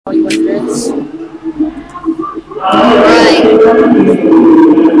tell you what it is. Alright.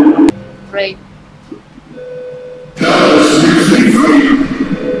 Great.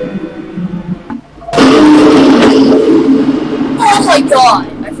 Oh my god!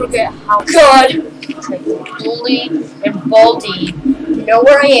 I forget how good Baldi and Baldi know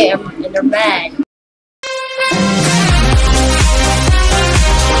where I am, and they're mad.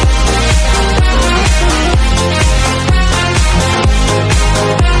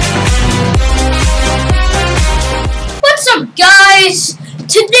 What's up, guys?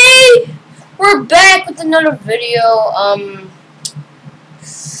 Today we're back with another video.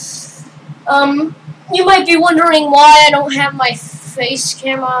 You might be wondering why I don't have my face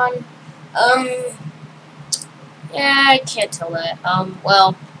cam on. Yeah, I can't tell that.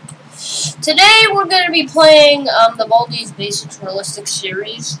 Well, today we're going to be playing, the Baldi's Basics Realistic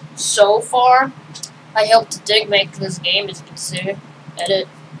series. So far, I helped Dig make this game, as you can see. Edit.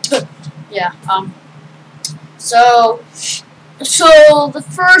 Yeah, So the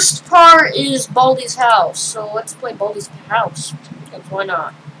first part is Baldi's house. So let's play Baldi's house. Because why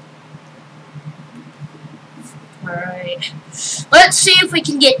not? Alright. Let's see if we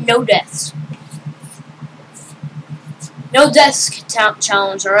can get no deaths. No deaths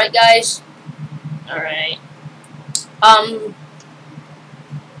challenge, alright guys? Alright. I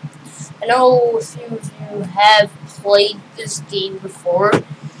know a few of you have played this game before.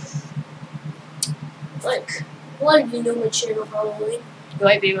 Like, a lot of you know my channel probably. You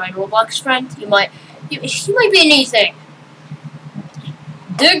might be my Roblox friend. You might be anything.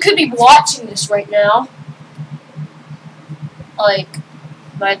 Dude could be watching this right now. Like,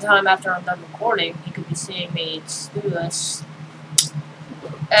 by the time after I'm done recording, he could be seeing me do this.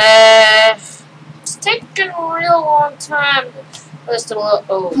 It's taking a real long time. Let's do a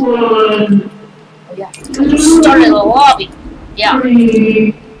little. Oh yeah, just started the lobby. Yeah.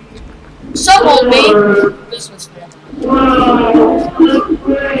 Some old me. Businessman.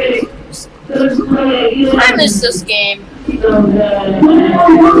 I miss this game.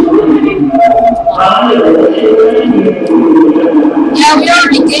 Yeah, we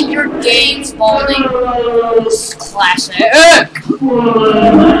already get your games, Baldi. This is classic.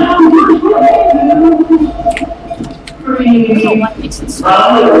 Oh, what makes it so?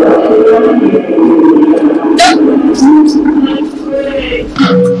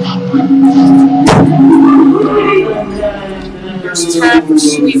 There's time for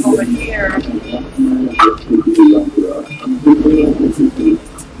sleep over here.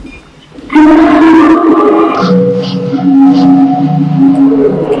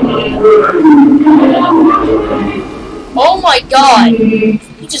 Oh my god!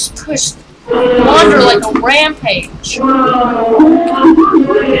 He just pushed Wander like a rampage. You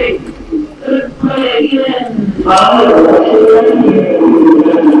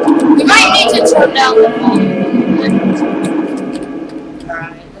might need to turn down the volume.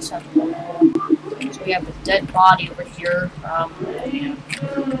 Alright, let's have a look. So we have a dead body over here. Like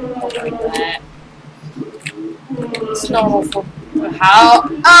that. It's normal for how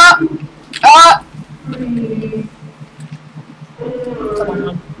come on.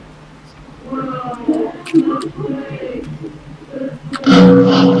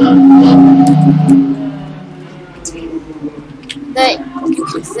 That you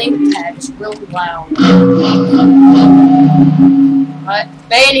can think that is really loud. Alright,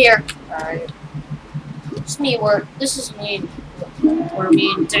 stay in here. Alright. This is me where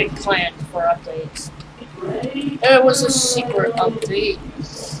me and Dig planned for updates. It was a secret update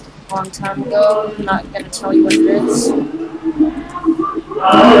a long time ago. I'm not gonna tell you what it is.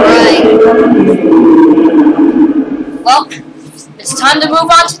 Alright. Well, it's time to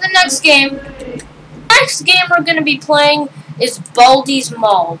move on to the next game. The next game we're gonna be playing is Baldi's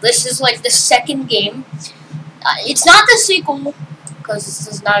Mall. This is like the second game. It's not the sequel, because this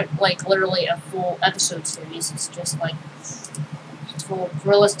is not like literally a full episode series. It's just like full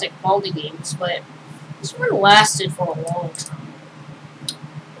realistic Baldi games, but this one lasted for a long time.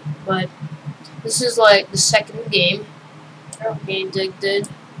 But this is like the second game. Game Dig did.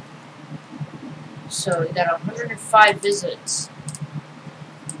 So we got 105 visits.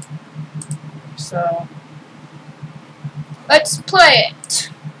 So let's play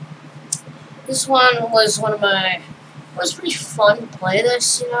it. This one was it was pretty fun to play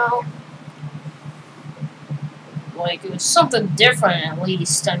this, you know. Like, it was something different at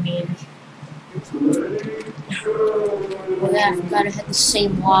least. I mean, well, yeah, I forgot I had the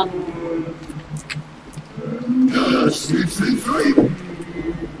same lobby.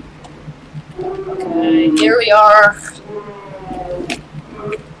 Okay, here we are.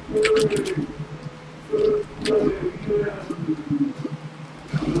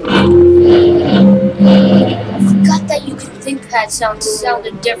 that you can think that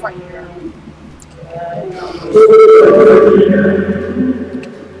sounded different here.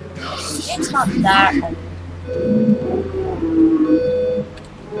 It's not that hard.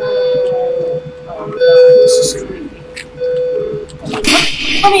 Oh god, this is creepy.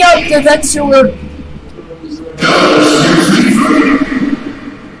 Let me out the vent sewer!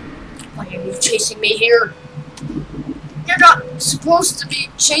 Why are you chasing me here? You're not supposed to be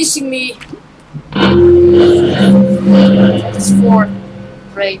chasing me. That's 4.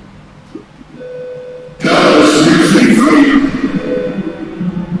 Great.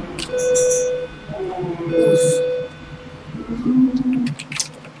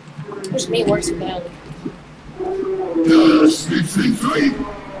 Where's me? Where's the Baldi?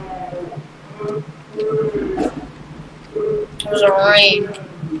 There's a rain.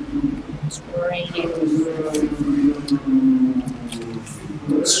 It's raining.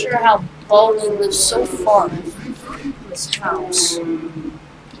 I'm not sure how Baldi lives so far from his house.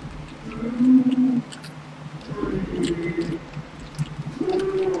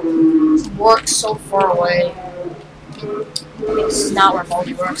 He works so far away. I mean, this is not where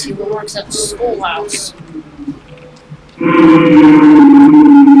Baldi works. He works at the schoolhouse.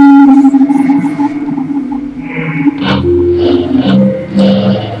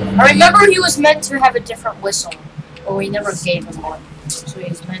 I remember he was meant to have a different whistle, but we never gave him one.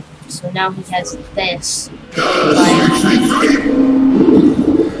 So now he has this.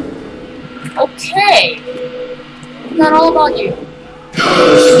 Okay. Is that all about you?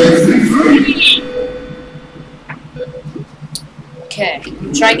 Okay, I'm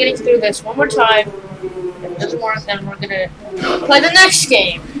gonna try getting through this one more time. If it doesn't work, then we're gonna play the next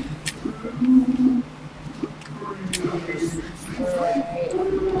game. Alright.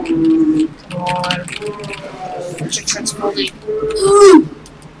 Come on. What's your tricks, Baldi? Ooh!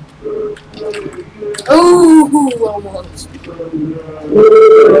 Ooh, almost.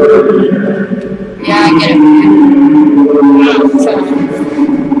 Yeah, I get it.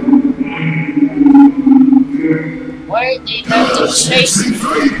 Why do you have to chase him?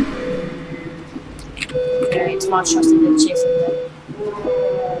 Okay, it's more trusting than chasing them.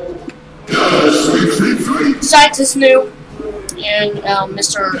 Scientist new. And,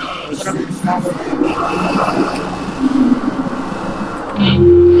 Mr. whatever his father.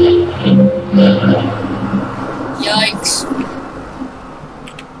 Yikes.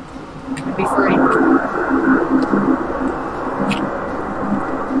 I'd be free.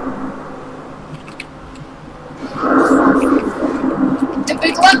 The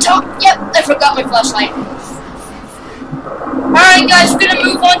big laptop! Yep, I forgot my flashlight. Alright guys, we're gonna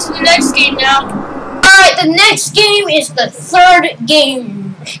move on to the next game now. Alright, the next game is the 3rd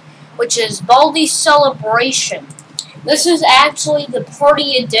game, which is Baldi's Celebration. This is actually the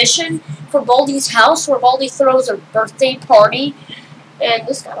party edition for Baldi's house, where Baldi throws a birthday party. And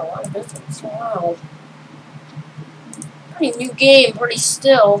this got a lot of difference. Wow. Pretty new game, pretty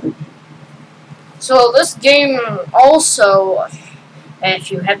still. So this game also,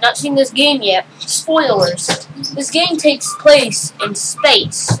 if you have not seen this game yet, spoilers. This game takes place in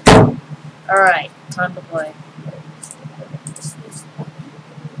space. Alright, time to play.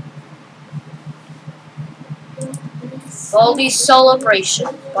 Baldi's Celebration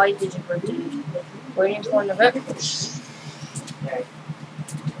by Digibird. Waiting for an event.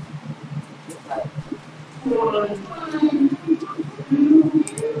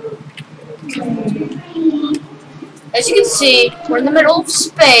 As you can see, we're in the middle of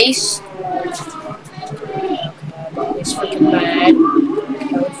space. Baldi's freaking mad.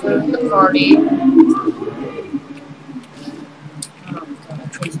 Going for the party. Oh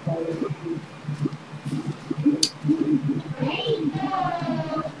god, crazy Baldi.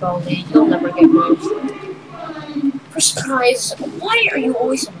 Baldi, you'll never get moved. For surprise, why are you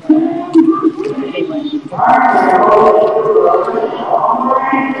always in there? Anyway.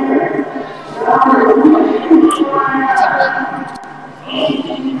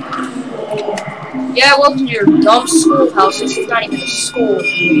 Yeah, welcome to your dumb schoolhouse. This is not even a school,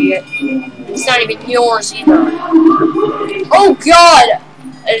 you idiot. It's not even yours either. Oh god!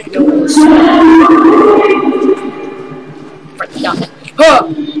 I didn't know it was. Freaking out. Huh!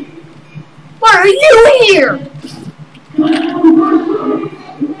 Why are you here?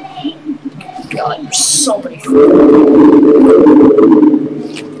 God, there's so many food.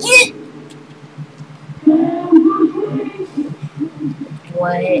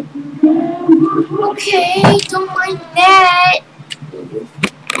 What? Okay, don't mind that.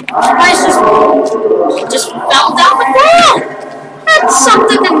 Guys just fell down the ground. That's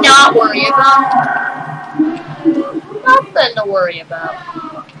something to not worry about. Nothing to worry about.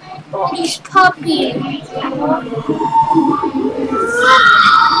 All these puppies.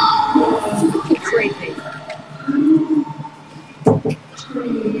 Creepy.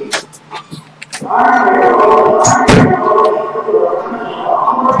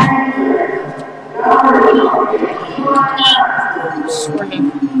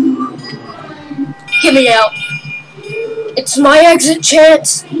 Get me out. It's my exit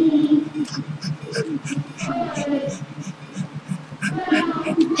chance.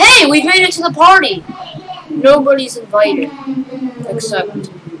 Hey, we've made it to the party. Nobody's invited. Except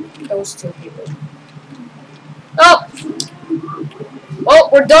those two people. Oh! Well,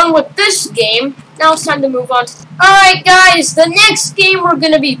 we're done with this game. Now it's time to move on to... Alright, guys, the next game we're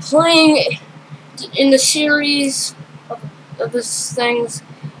going to be playing in the series of these things.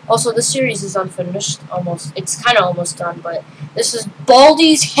 Also, the series is unfinished. Almost. It's kind of almost done, but this is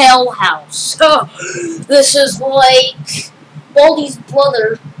Baldi's Hell House. This is like Baldi's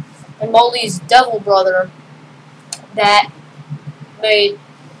brother and Baldi's devil brother that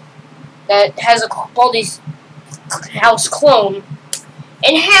has a Baldi's house clone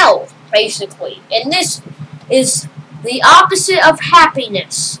in hell, basically. And this is the opposite of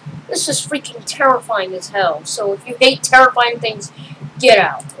happiness. This is freaking terrifying as hell. So if you hate terrifying things, get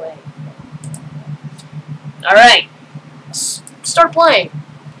out. Alright. Let's start playing.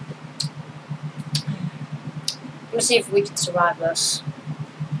 Let's see if we can survive this.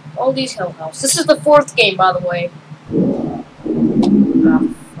 All these Hell House. This is the 4th game, by the way. Oh,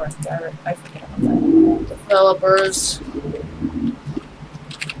 frick. I forget about that. Developers.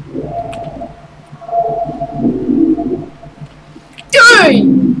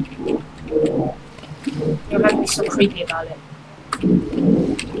 Dang! You don't have to be so creepy about it.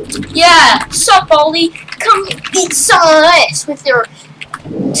 Yeah, sup, Baldi? Come eat some of this with your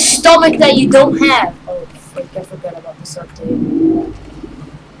stomach that you don't have. Oh, frick, I forgot about this update.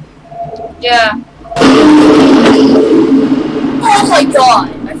 Yeah. Oh my god!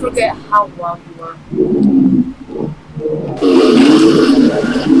 I forget how loud you were.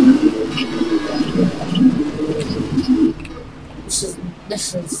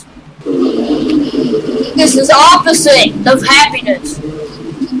 This is opposite of happiness.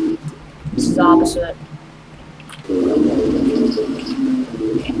 This is opposite.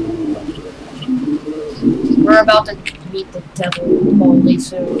 We're about to meet the devil Baldi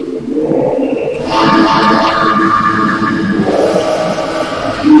soon.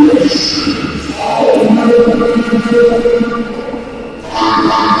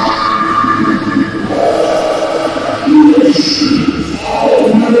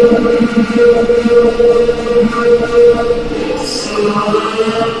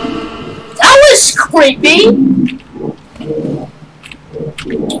 That was creepy.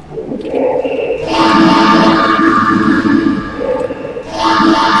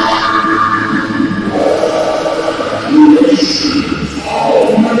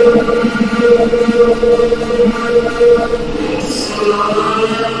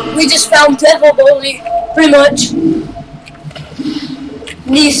 We just found Devil Baldi, pretty much. And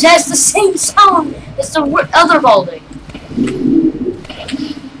he has the same sound as the other Baldi.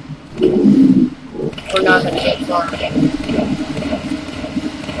 We're not gonna get far.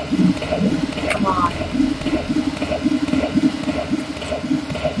 Come on.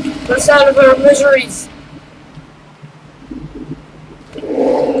 Put us out of our miseries. We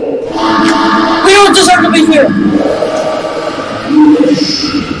don't deserve to be here.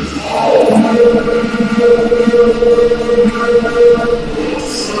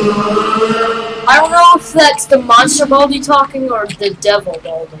 I don't know if that's the monster Baldi talking or the devil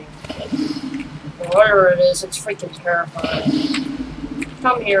Baldi. Whatever it is, it's freaking terrifying.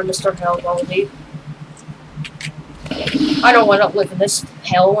 Come here, Mr. Hell Baldi. I don't want to live in this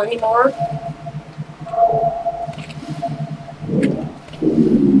hell anymore.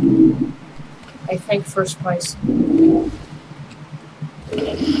 I think first prize.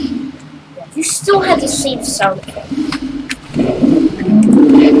 Yeah, you still had the same sound effect.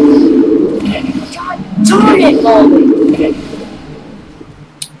 God darn it, Baldi!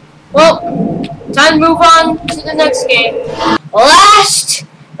 Well, time to move on to the next game. Last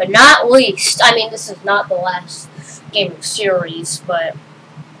but not least, I mean, this is not the last game of the series, but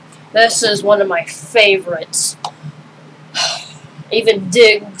this is one of my favorites.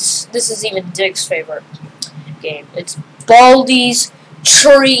 This is even Dig's favorite game. It's Baldi's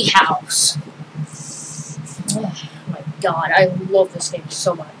Treehouse. Oh my god, I love this game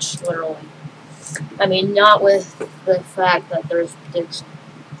so much, literally. I mean, not with the fact that there's Dig's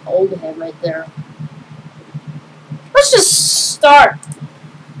old head right there. Let's just start.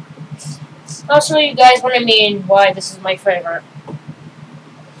 I'll show you guys what I mean, why this is my favorite.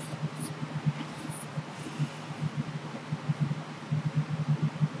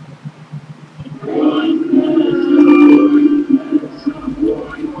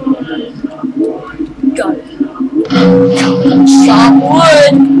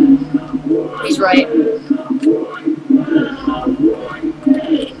 right.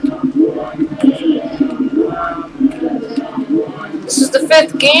 This is the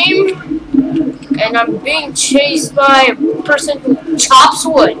 5th game, and I'm being chased by a person who chops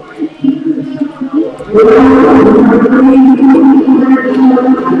wood.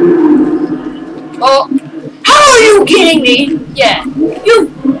 Oh, how are you getting me? Yeah,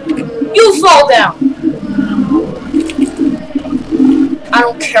 you fall down. I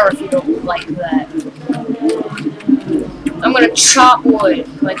don't care if you don't like that. I'm gonna chop wood,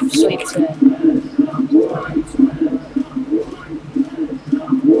 like Sweet said.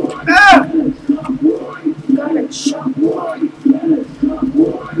 Ah! Gotta chop wood.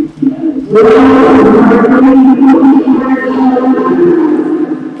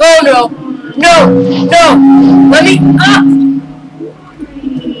 Oh no! No! No! Let me up!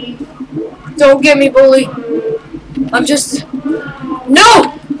 Don't get me, bully. I'm just...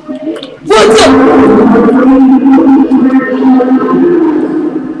 No! What the?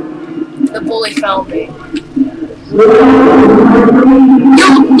 The bully found me.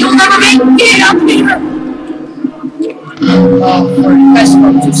 You'll never make it up here! Oh, I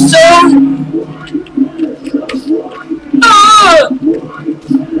spoke too soon! Ah!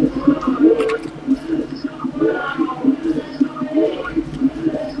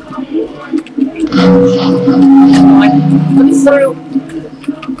 Come on, put me through.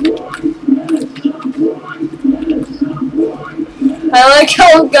 I like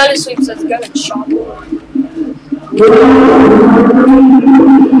how Gunna Sweep says Gunna chop.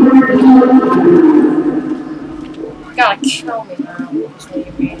 Gotta kill me now. That's what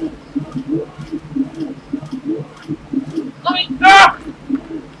you mean. Let me. Ah!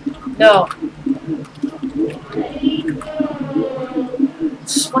 No.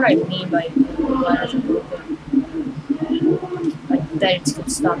 This is what I mean by ladders are broken. Like that it's gonna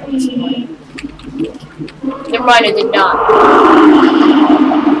stop at this point. Never mind, I did not.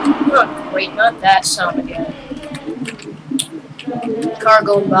 Oh, great, not that sound again. Car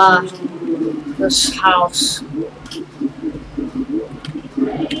going by this house.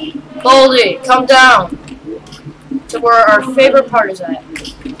 Baldi, come down to where our favorite part is at.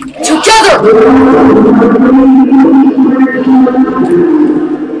 Together!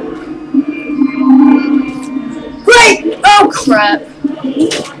 Great! Oh crap!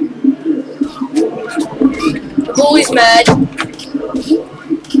 The bully's mad.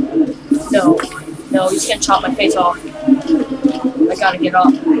 No, he's gonna chop my face off. I gotta get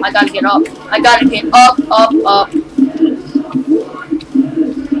up. I gotta get up. I gotta get up, up, up.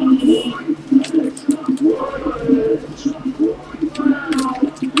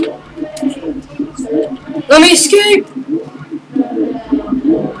 Let me escape!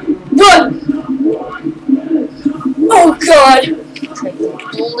 Run! Oh god!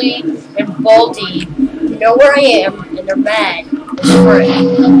 Bully and Baldi know where I am, and they're mad. It's free.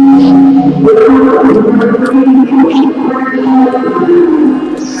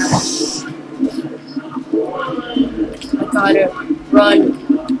 I gotta run.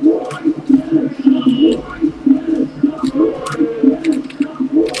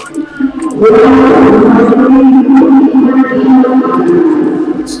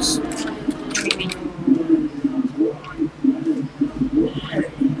 This is creepy.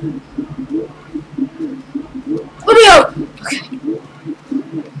 Let me out! Okay.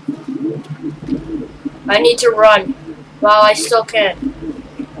 I need to run while I still can.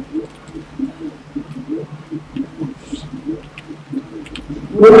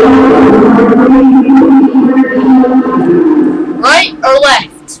 Right or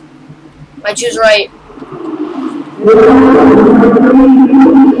left? I choose right.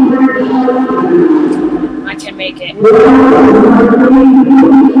 I can make it.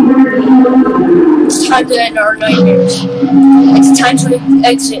 It's time to end our nightmares. It's time to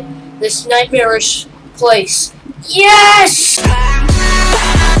exit this nightmarish place. Yes!